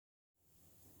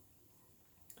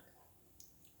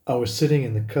I was sitting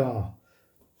in the car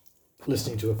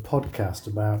listening to a podcast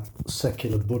about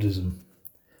secular Buddhism.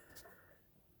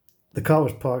 The car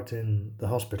was parked in the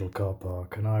hospital car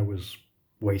park and I was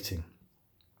waiting.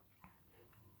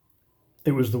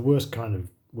 It was the worst kind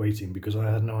of waiting because I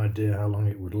had no idea how long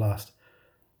it would last.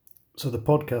 So the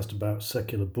podcast about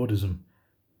secular Buddhism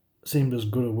seemed as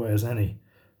good a way as any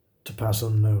to pass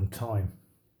unknown time.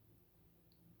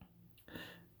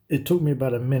 It took me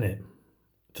about a minute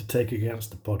to take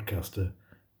against the podcaster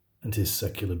and his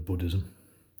secular Buddhism.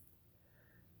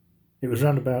 It was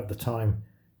round about the time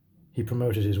he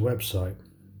promoted his website,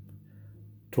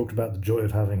 talked about the joy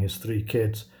of having his 3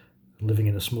 kids and living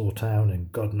in a small town in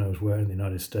God knows where in the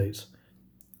United States,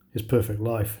 his perfect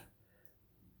life,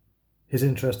 his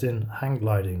interest in hang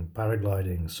gliding,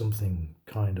 paragliding, something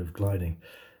kind of gliding,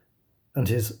 and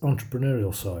his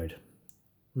entrepreneurial side,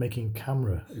 making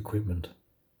camera equipment,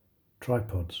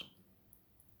 tripods.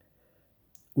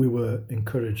 We were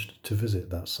encouraged to visit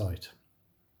that site.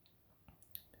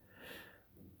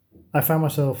 I found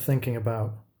myself thinking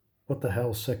about what the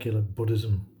hell secular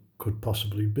Buddhism could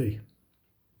possibly be.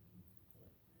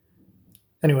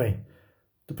 Anyway,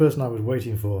 the person I was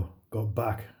waiting for got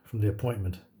back from the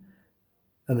appointment,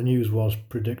 and the news was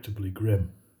predictably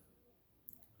grim.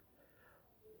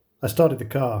 I started the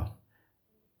car,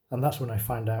 and that's when I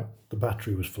found out the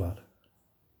battery was flat.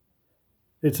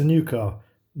 It's a new car,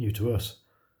 new to us,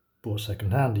 bought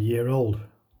second-hand, a year old,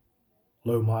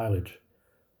 low mileage.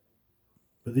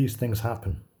 But these things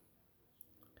happen,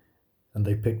 and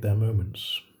they pick their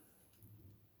moments.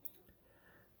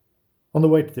 On the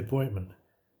way to the appointment,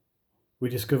 we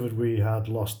discovered we had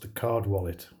lost the card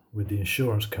wallet with the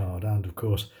insurance card and, of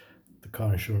course, the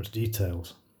car insurance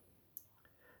details.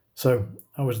 So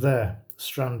I was there,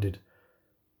 stranded,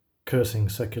 cursing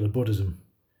secular Buddhism,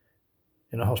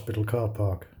 in a hospital car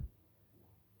park,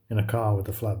 in a car with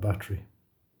a flat battery.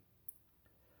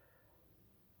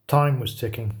 Time was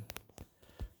ticking.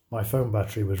 My phone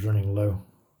battery was running low.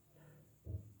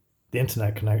 The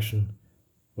internet connection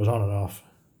was on and off.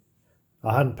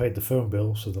 I hadn't paid the phone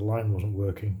bill, so the line wasn't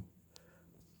working,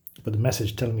 but the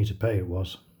message telling me to pay it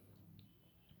was.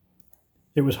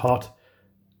 It was hot,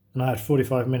 and I had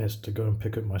 45 minutes to go and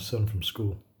pick up my son from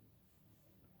school.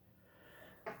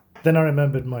 Then I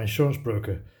remembered my insurance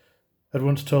broker had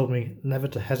once told me never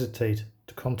to hesitate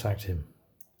to contact him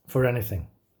for anything,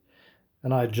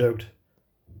 and I joked,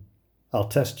 "I'll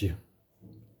test you.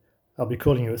 I'll be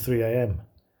calling you at 3 a.m,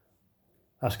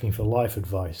 asking for life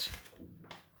advice."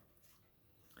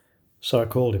 So I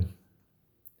called him.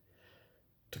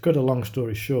 To cut a long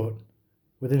story short,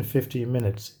 within 15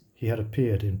 minutes he had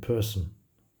appeared in person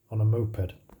on a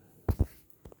moped.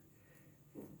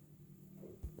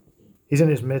 He's in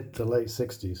his mid to late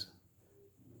 60s,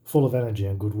 full of energy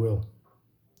and goodwill.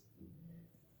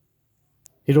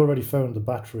 He'd already phoned the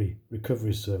battery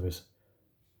recovery service,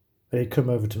 and he'd come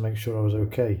over to make sure I was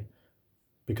okay,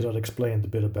 because I'd explained the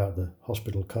bit about the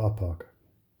hospital car park.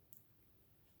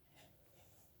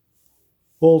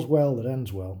 All's well that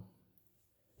ends well.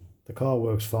 The car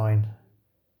works fine.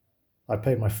 I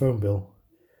paid my phone bill.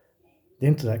 The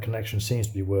internet connection seems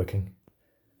to be working.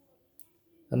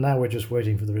 And now we're just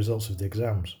waiting for the results of the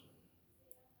exams.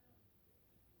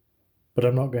 But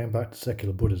I'm not going back to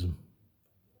secular Buddhism.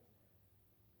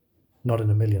 Not in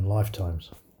a million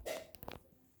lifetimes.